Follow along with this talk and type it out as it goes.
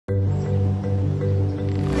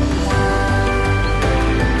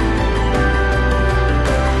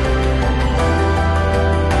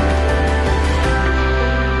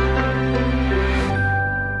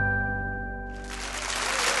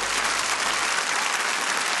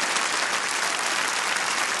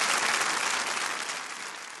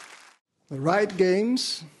the right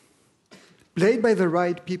games, played by the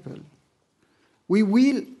right people, we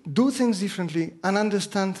will do things differently and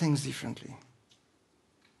understand things differently.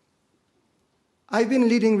 I've been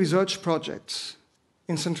leading research projects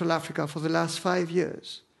in Central Africa for the last 5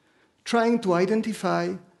 years, trying to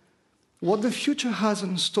identify what the future has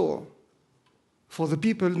in store for the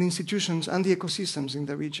people, the institutions, and the ecosystems in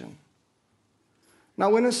the region. Now,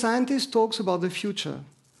 when a scientist talks about the future,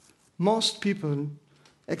 most people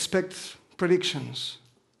expect predictions.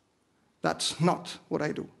 That's not what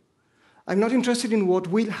I do. I'm not interested in what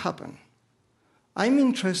will happen. I'm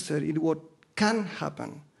interested in what can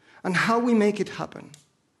happen and how we make it happen.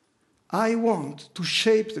 I want to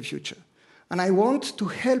shape the future, and I want to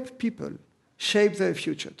help people shape their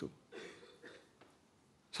future too.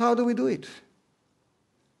 So how do we do it?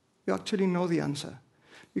 You actually know the answer,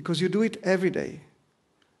 because you do it every day.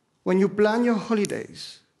 When you plan your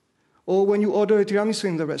holidays, or when you order a tiramisu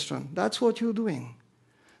in the restaurant, that's what you're doing.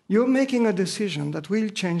 You're making a decision that will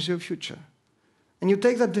change your future. And you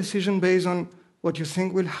take that decision based on what you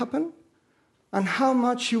think will happen and how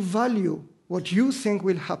much you value what you think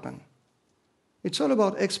will happen. It's all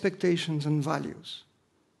about expectations and values.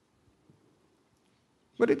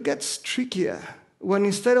 But it gets trickier when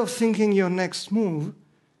instead of thinking your next move,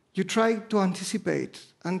 you try to anticipate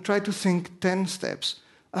and try to think 10 steps,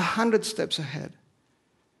 100 steps ahead.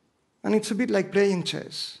 And it's a bit like playing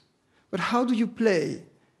chess. But how do you play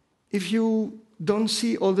if you don't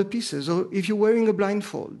see all the pieces, or if you're wearing a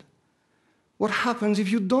blindfold? What happens if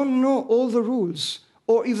you don't know all the rules,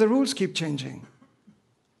 or if the rules keep changing?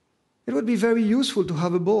 It would be very useful to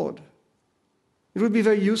have a board. It would be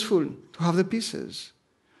very useful to have the pieces,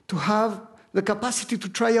 to have the capacity to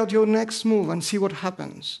try out your next move and see what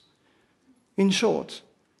happens. In short,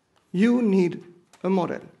 you need a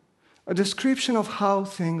model, a description of how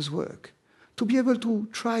things work, to be able to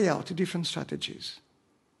try out different strategies.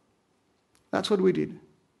 That's what we did.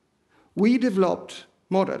 We developed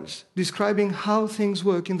models describing how things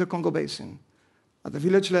work in the Congo Basin, at the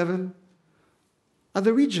village level, at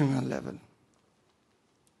the regional level.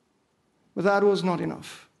 But that was not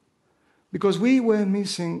enough, because we were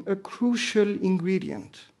missing a crucial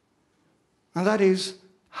ingredient, and that is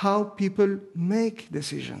how people make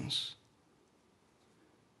decisions.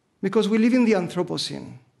 Because we live in the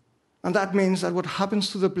Anthropocene, and that means that what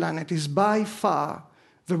happens to the planet is by far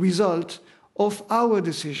the result of our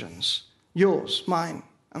decisions, yours, mine,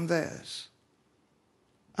 and theirs.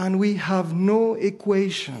 And we have no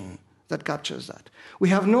equation that captures that. We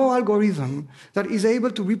have no algorithm that is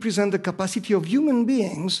able to represent the capacity of human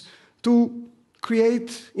beings to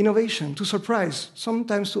create innovation, to surprise,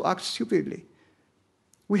 sometimes to act stupidly.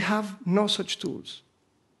 We have no such tools.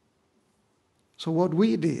 So what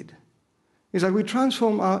we did is that we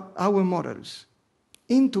transformed our models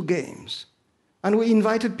into games, and we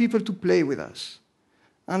invited people to play with us.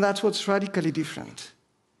 And that's what's radically different.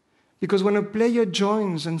 Because when a player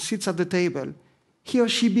joins and sits at the table, he or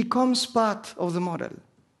she becomes part of the model.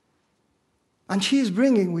 And she is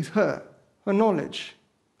bringing with her her knowledge,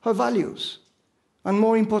 her values, and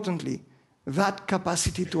more importantly, that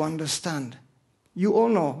capacity to understand. You all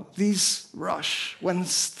know this rush when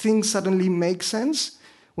things suddenly make sense,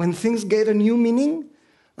 when things get a new meaning,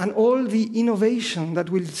 and all the innovation that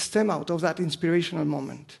will stem out of that inspirational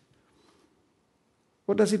moment.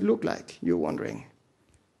 What does it look like, you're wondering?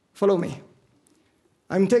 Follow me.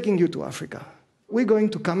 I'm taking you to Africa. We're going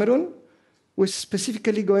to Cameroon. We're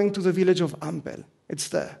specifically going to the village of Ampel. It's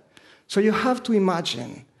there. So you have to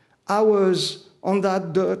imagine hours on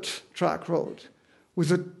that dirt track road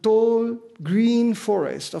with a tall green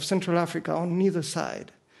forest of Central Africa on either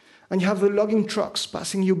side. And you have the logging trucks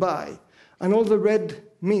passing you by and all the red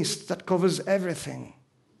mist that covers everything.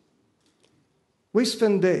 We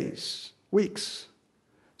spend days, weeks,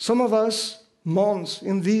 some of us months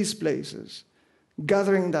in these places,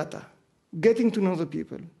 gathering data, getting to know the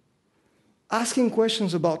people, asking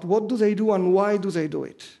questions about what do they do and why do they do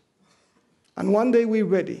it. And one day we're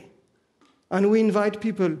ready, and we invite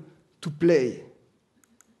people to play.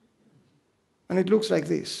 And it looks like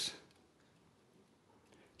this.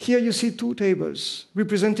 Here you see 2 tables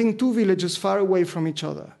representing 2 villages far away from each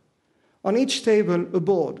other. On each table, a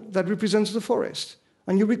board that represents the forest,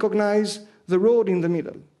 and you recognize the road in the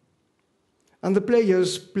middle. And the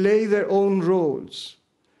players play their own roles.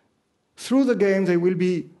 Through the game, they will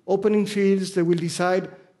be opening fields, they will decide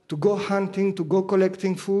to go hunting, to go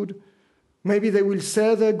collecting food. Maybe they will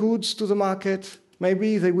sell their goods to the market.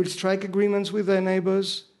 Maybe they will strike agreements with their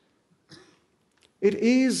neighbors. It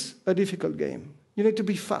is a difficult game. You need to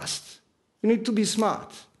be fast. You need to be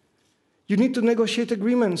smart. You need to negotiate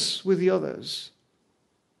agreements with the others.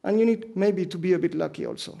 And you need maybe to be a bit lucky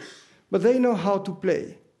also. But they know how to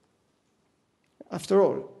play. After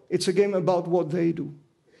all, it's a game about what they do.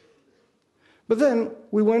 But then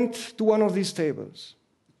we went to one of these tables,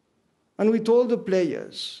 and we told the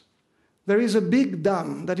players, there is a big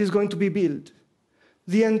dam that is going to be built.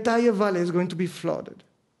 The entire valley is going to be flooded.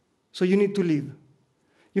 So you need to leave.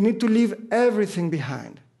 You need to leave everything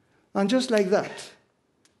behind. And just like that,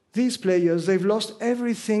 these players, they've lost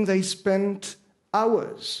everything they spent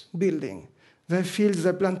hours building. Their fields,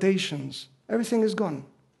 their plantations, everything is gone.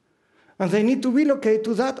 And they need to relocate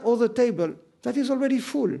to that other table that is already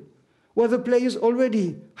full, where the players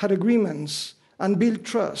already had agreements and built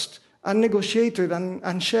trust and negotiated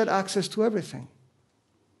and shared access to everything.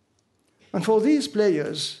 And for these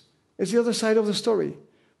players, it's the other side of the story,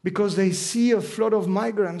 because they see a flood of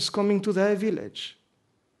migrants coming to their village.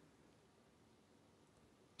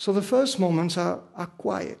 So the first moments are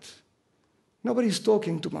quiet. Nobody's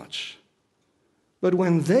talking too much. But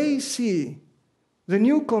when they see the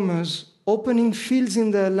newcomers opening fields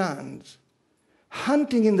in their land,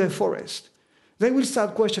 hunting in their forest, they will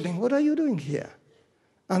start questioning, what are you doing here?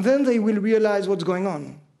 And then they will realize what's going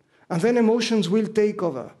on. And then emotions will take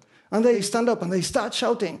over. And they stand up and they start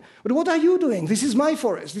shouting, but what are you doing? This is my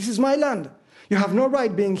forest. This is my land. You have no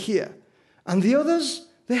right being here. And the others,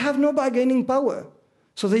 they have no bargaining power.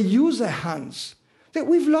 So they use their hands.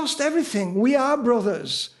 We've lost everything. We are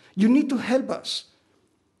brothers. You need to help us.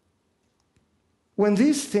 When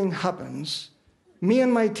this thing happens, me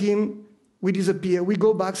and my team, we disappear. We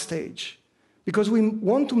go backstage because we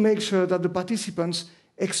want to make sure that the participants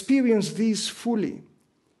experience this fully.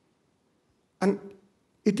 And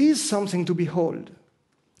it is something to behold,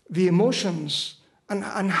 the emotions and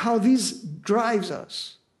how this drives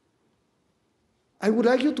us. I would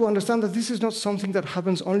like you to understand that this is not something that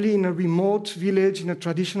happens only in a remote village, in a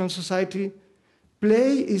traditional society.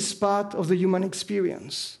 Play is part of the human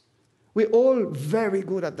experience. We're all very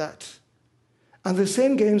good at that. And the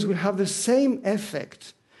same games will have the same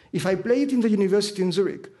effect if I play it in the university in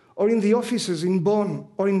Zurich, or in the offices in Bonn,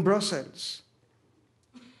 or in Brussels.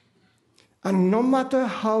 And no matter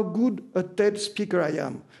how good a TED speaker I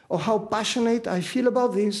am, or how passionate I feel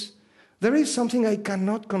about this, there is something I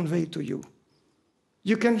cannot convey to you.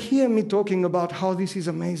 You can hear me talking about how this is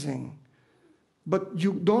amazing, but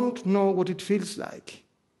you don't know what it feels like.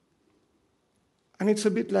 And it's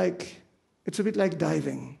a bit like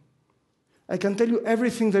diving. I can tell you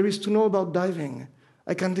everything there is to know about diving.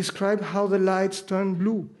 I can describe how the lights turn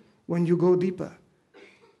blue when you go deeper.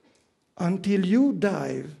 Until you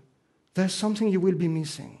dive, there's something you will be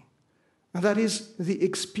missing. And that is the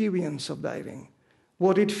experience of diving,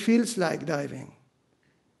 what it feels like diving.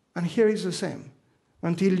 And here is the same.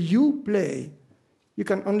 Until you play, you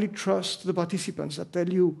can only trust the participants that tell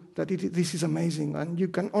you that this is amazing. And you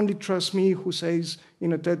can only trust me who says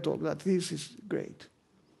in a TED Talk that this is great.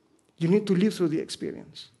 You need to live through the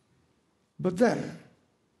experience. But then,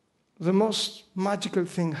 the most magical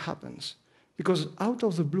thing happens. Because out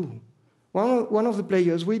of the blue, one of the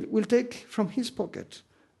players will take from his pocket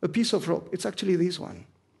a piece of rope. It's actually this one.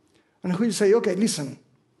 And he'll say, okay, listen,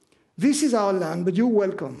 this is our land, but you're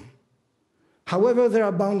welcome. However, there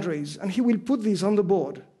are boundaries. And he will put this on the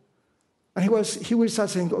board. And he will start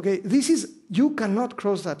saying, okay, you cannot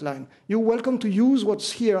cross that line. You're welcome to use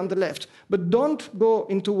what's here on the left, but don't go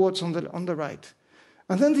into what's on the right.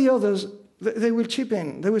 And then the others, they will chip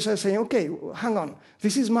in. They will start saying, okay, hang on,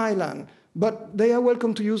 this is my land, but they are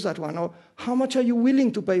welcome to use that one. Or how much are you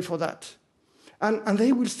willing to pay for that? And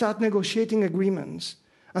they will start negotiating agreements.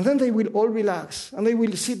 And then they will all relax, and they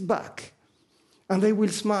will sit back, and they will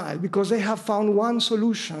smile, because they have found one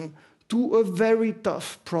solution to a very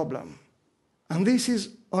tough problem. And this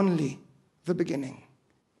is only the beginning.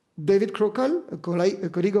 David Krokal, a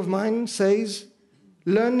colleague of mine, says,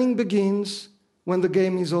 learning begins when the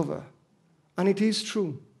game is over. And it is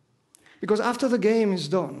true. Because after the game is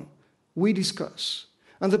done, we discuss.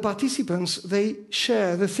 And the participants, they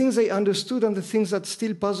share the things they understood and the things that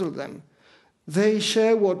still puzzle them. They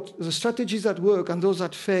share the strategies that work and those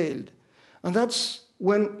that failed. And that's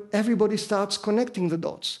when everybody starts connecting the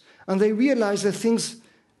dots. And they realize the things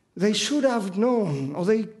they should have known or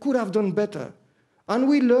they could have done better. And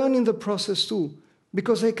we learn in the process too,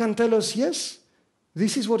 because they can tell us, yes,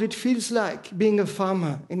 this is what it feels like being a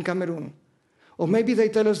farmer in Cameroon. Or maybe they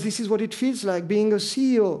tell us this is what it feels like being a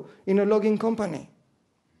CEO in a logging company.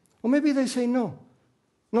 Or maybe they say, no,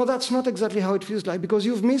 that's not exactly how it feels like, because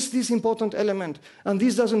you've missed this important element, and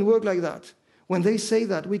this doesn't work like that. When they say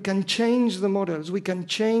that, we can change the models, we can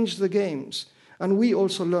change the games, and we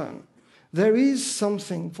also learn. There is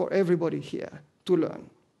something for everybody here to learn.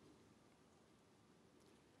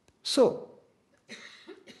 So,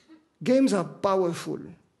 games are powerful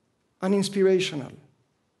and inspirational.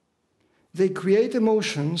 They create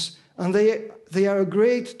emotions, and they are a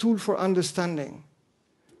great tool for understanding.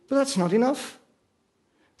 But that's not enough,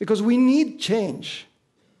 because we need change.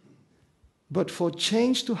 But for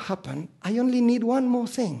change to happen, I only need one more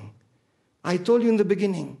thing. I told you in the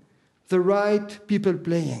beginning, the right people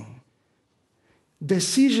playing.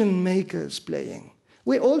 Decision makers playing.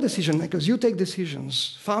 We're all decision makers. You take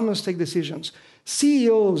decisions. Farmers take decisions.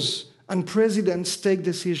 CEOs and presidents take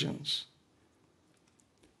decisions.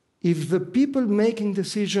 If the people making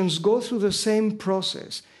decisions go through the same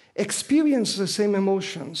process, experience the same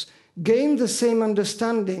emotions, gain the same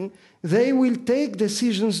understanding, they will take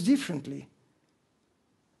decisions differently.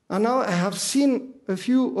 And now I have seen a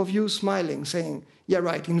few of you smiling, saying, yeah,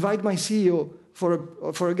 right, invite my CEO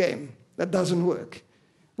for a game. That doesn't work.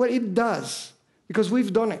 Well, it does, because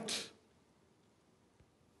we've done it.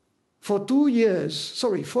 For 4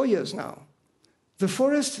 years now, the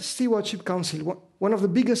Forest Stewardship Council, one of the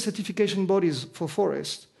biggest certification bodies for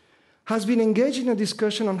forests, has been engaged in a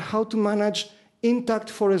discussion on how to manage intact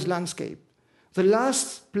forest landscape, the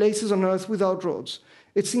last places on Earth without roads.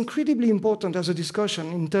 It's incredibly important as a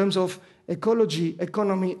discussion in terms of ecology,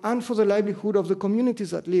 economy, and for the livelihood of the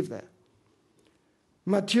communities that live there.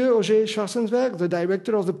 Mathieu Auger-Schwarzenberg, the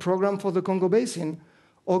director of the program for the Congo Basin,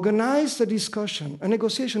 organized a discussion, a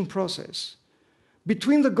negotiation process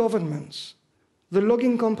between the governments, the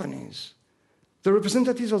logging companies, the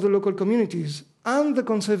representatives of the local communities, and the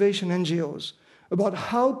conservation NGOs about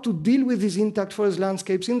how to deal with these intact forest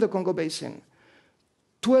landscapes in the Congo Basin.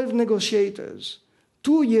 12 negotiators,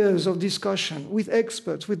 2 years of discussion with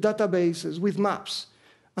experts, with databases, with maps,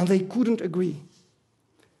 and they couldn't agree.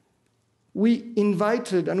 We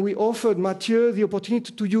invited and we offered Mathieu the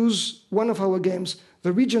opportunity to use one of our games,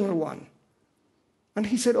 the regional one. And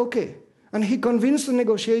he said, okay. And he convinced the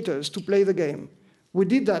negotiators to play the game. We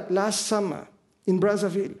did that last summer in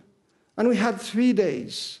Brazzaville. And we had 3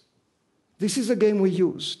 days. This is the game we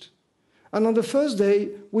used. And on the first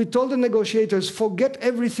day, we told the negotiators, forget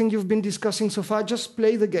everything you've been discussing so far, just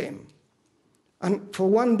play the game. And for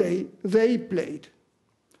 1 day, they played.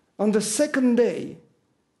 On the second day,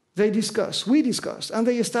 we discussed, and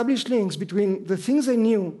they established links between the things they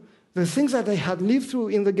knew, the things that they had lived through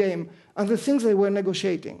in the game, and the things they were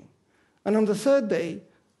negotiating. And on the third day,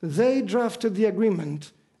 they drafted the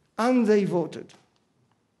agreement, and they voted.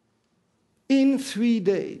 In 3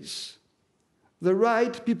 days, the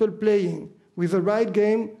right people playing with the right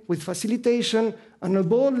game, with facilitation, and a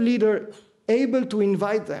board leader able to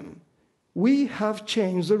invite them, we have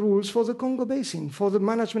changed the rules for the Congo Basin, for the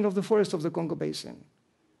management of the forest of the Congo Basin.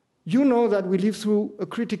 You know that we live through a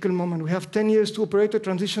critical moment. We have 10 years to operate a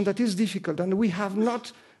transition that is difficult, and we have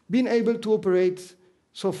not been able to operate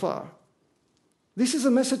so far. This is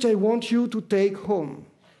a message I want you to take home.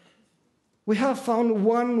 We have found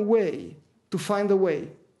one way to find a way.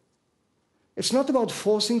 It's not about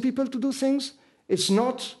forcing people to do things. It's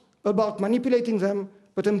not about manipulating them,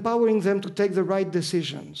 but empowering them to take the right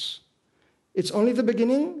decisions. It's only the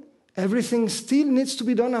beginning. Everything still needs to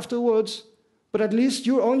be done afterwards, but at least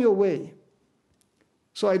you're on your way.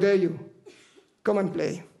 So I dare you, come and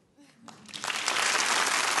play.